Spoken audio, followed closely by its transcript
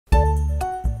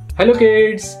Hello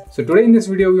kids! So today in this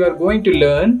video we are going to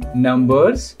learn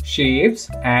numbers, shapes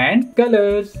and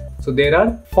colors. So there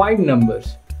are 5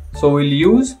 numbers. So we'll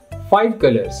use 5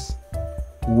 colors.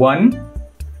 1,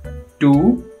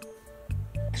 2,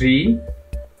 3,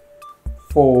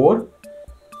 4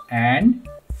 and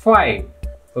 5.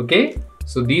 Okay?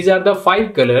 So these are the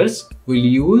 5 colors we'll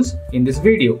use in this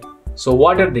video. So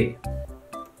what are they?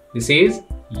 This is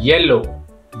yellow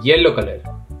color.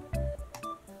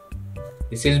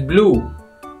 This is blue,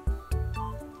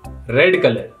 red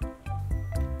color,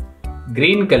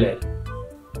 green color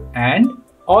and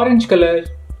orange color.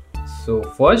 So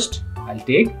first I'll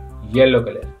take yellow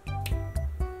color.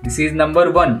 This is number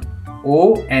 1,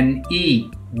 O-N-E,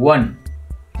 1.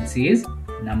 This is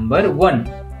number 1,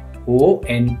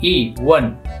 O-N-E,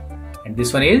 1. And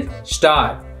this one is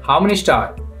star. How many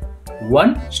star?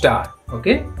 1 star.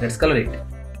 Okay, let's color it.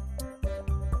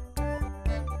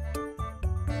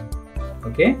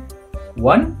 Okay,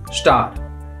 1 star.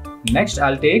 Next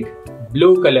I'll take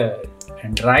blue color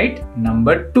and write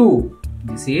number 2.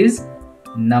 This is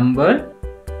number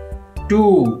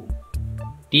 2,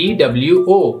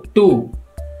 T-W-O, 2.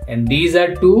 And these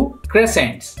are 2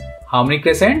 crescents. How many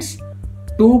crescents?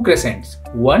 2 crescents,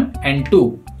 1 and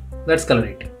 2. Let's color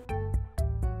it.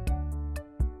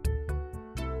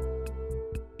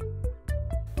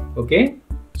 Okay,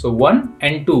 so 1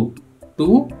 and 2,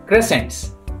 2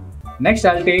 crescents. Next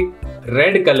I'll take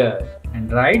red color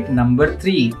and write number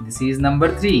 3. This is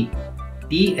number 3,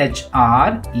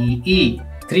 T-H-R-E-E,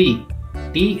 3,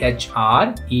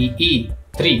 T-H-R-E-E,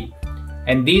 3.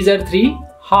 And these are 3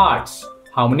 hearts.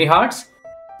 How many hearts?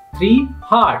 3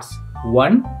 hearts,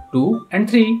 1, 2 and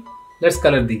 3. Let's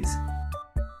color these.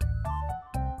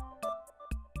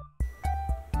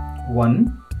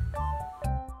 1,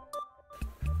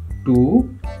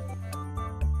 2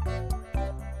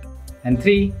 and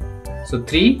 3. So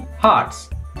 3 hearts.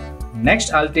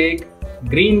 Next I'll take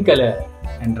green color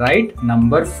and write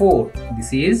number 4.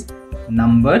 This is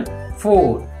number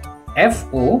 4,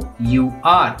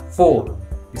 F-O-U-R, 4.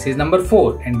 This is number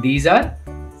 4 and these are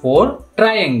 4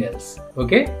 triangles.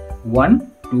 Okay,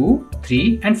 1, 2,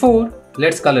 3 and 4.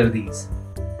 Let's color these.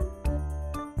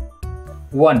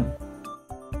 1,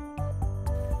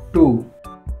 2,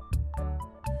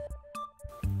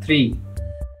 3,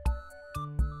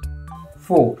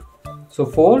 4. So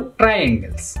 4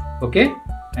 triangles. Okay,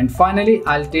 and finally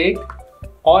I'll take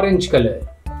orange color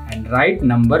and write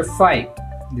number 5.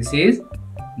 This is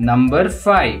number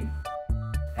 5,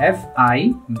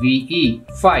 F-I-V-E,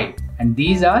 5. And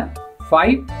these are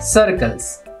 5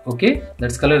 circles. Okay,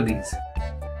 let's color these.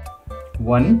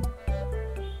 1,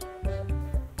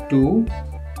 2,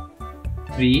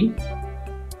 3,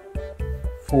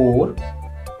 4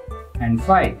 and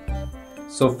 5.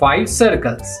 So 5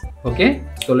 circles. Okay,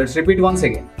 so let's repeat once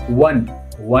again. 1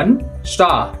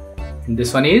 star, and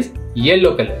this one is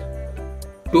yellow color.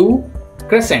 2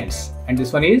 crescents, and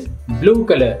this one is blue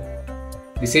color.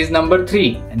 This is number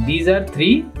 3, and these are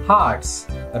 3 hearts,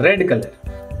 red color.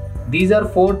 These are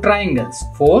 4 triangles,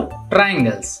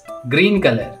 green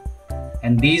color.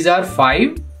 And these are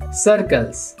 5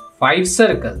 circles,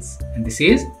 and this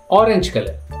is orange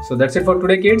color. So that's it for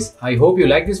today kids. I hope you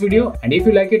like this video, and if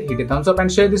you like it, hit a thumbs up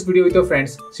and share this video with your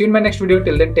friends. See you in my next video.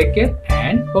 Till then, take care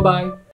and bye bye.